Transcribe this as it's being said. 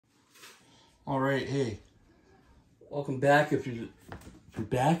All right, hey, welcome back. If you're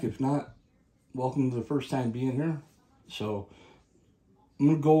back, if not, welcome to the first time being here. So I'm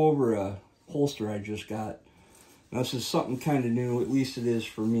gonna go over a holster I just got. Now, this is something kind of new, at least it is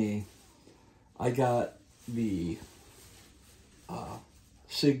for me. I got the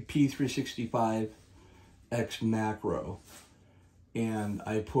SIG p365 xmacro, and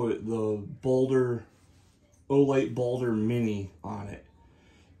I put the baldr baldr mini on it.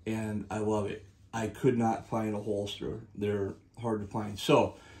 And I love it. I could not find a holster. They're hard to find.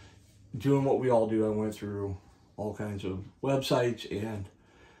 So, doing what we all do, I went through all kinds of websites, and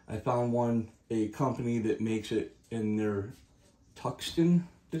I found one, a company that makes it, and they're Tuxton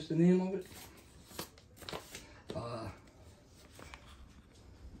is the name of it.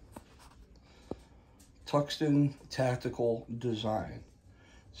 Tuxton Tactical Design.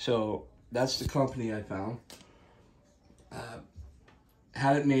 So, that's the company I found.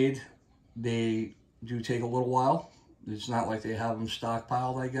 Had it made. They do take a little while. It's not like they have them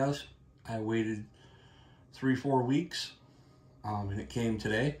stockpiled, I guess. I waited 3-4 weeks, and it came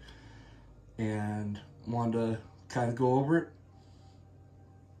today, and wanted to kind of go over it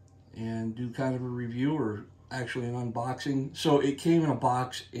and do kind of a review, or actually an unboxing. So it came in a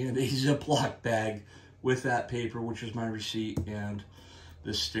box and a Ziploc bag with that paper, which is my receipt, and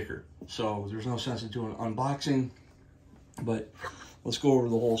this sticker. So there's no sense in doing an unboxing, but let's go over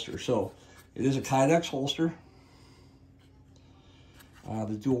the holster. So it is a Kydex holster.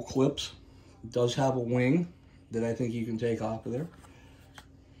 The dual clips. It does have a wing that I think you can take off of there.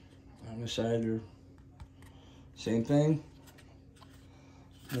 On the side, they're same thing.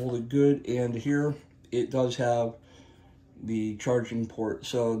 Molded good. And here it does have the charging port.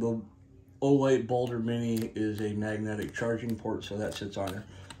 So the baldr mini is a magnetic charging port, so that sits on there.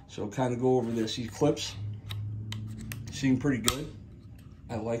 So kind of go over this. These clips seem pretty good.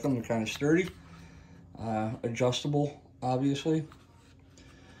 I like them. They're kind of sturdy. Adjustable, obviously.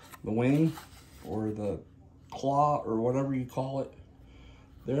 The wing, or the claw, or whatever you call it,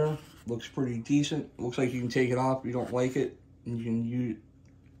 there looks pretty decent. Looks like you can take it off if you don't like it, and you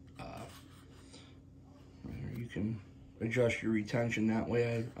can adjust your retention that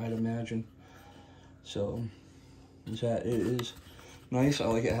way, I'd imagine. So it is nice. I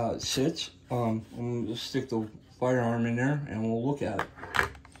like it how it sits. I'm gonna stick the firearm in there and we'll look at it.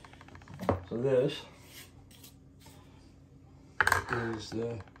 So this is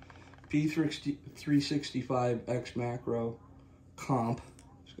the p365 xmacro comp.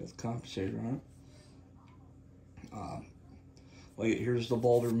 It's got the compensator on it. Here's the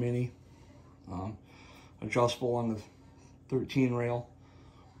baldr mini, adjustable on the 13 rail.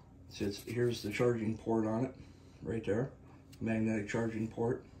 Here's the charging port on it, right there, magnetic charging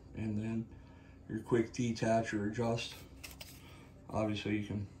port, and then your quick detach or adjust. Obviously, you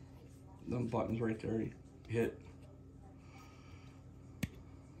can, them buttons right there, you hit.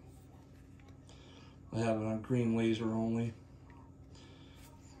 I have it on green laser only.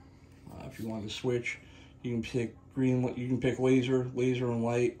 If you want to switch, you can pick green. You can pick laser and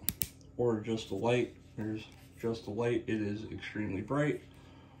light, or just the light. There's just the light. It is extremely bright,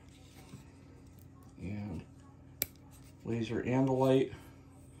 and laser and the light.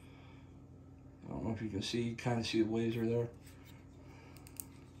 I don't know if you can see, kind of see the laser there,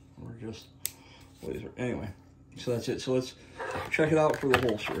 or just laser. Anyway, so that's it. So let's check it out for the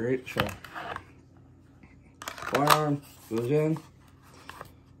holster, right? So firearm goes in.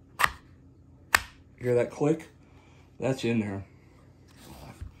 Hear that click? That's in there.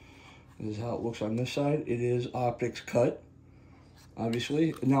 This is how it looks on this side. It is optics cut,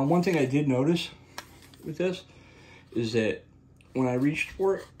 obviously. Now, one thing I did notice with this is that when I reached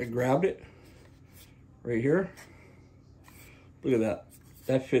for it, I grabbed it right here. Look at that.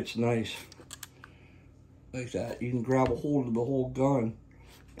 That fits nice. Like that. You can grab a hold of the whole gun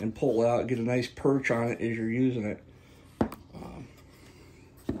and pull it out, get a nice perch on it as you're using it.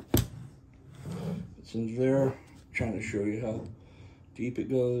 It's in there. I'm trying to show you how deep it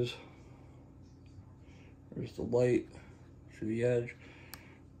goes. There's the light to the edge.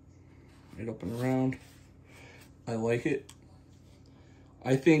 Right up and around. I like it.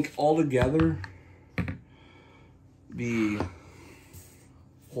 I think altogether the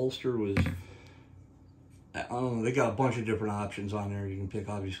holster was, I don't know, they got a bunch of different options on there. You can pick,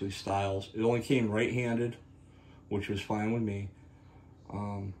 obviously, styles. It only came right-handed, which was fine with me.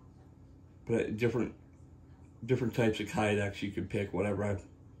 But different types of Kydex you could pick, whatever. I'm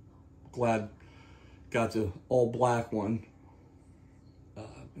glad got the all black one.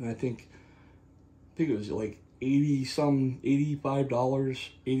 And I think it was like $85,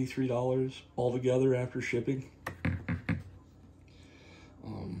 $83 altogether after shipping.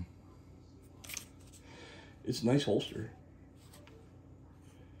 it's a nice holster.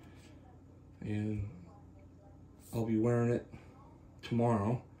 And I'll be wearing it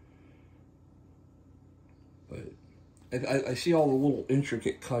tomorrow. But I see all the little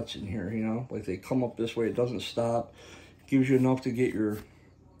intricate cuts in here, you know, like they come up this way, it doesn't stop. It gives you enough to get your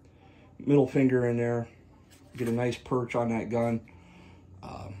middle finger in there, get a nice perch on that gun.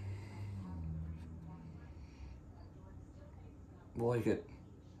 Like it.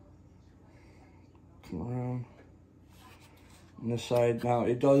 Come around on this side. Now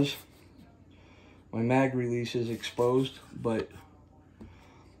it does, my mag release is exposed, but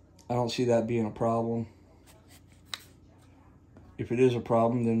I don't see that being a problem. If it is a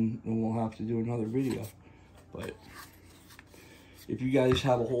problem, then we'll have to do another video. But if you guys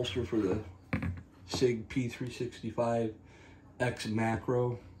have a holster for the SIG P365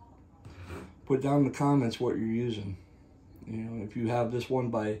 xmacro, put down in the comments what you're using. You know, if you have this one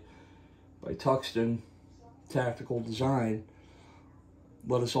by Tuxton Tactical Design,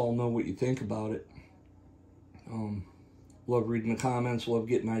 let us all know what you think about it. Love reading the comments, love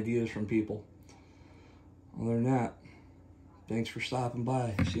getting ideas from people. Other than that, thanks for stopping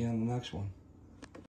by. See you on the next one.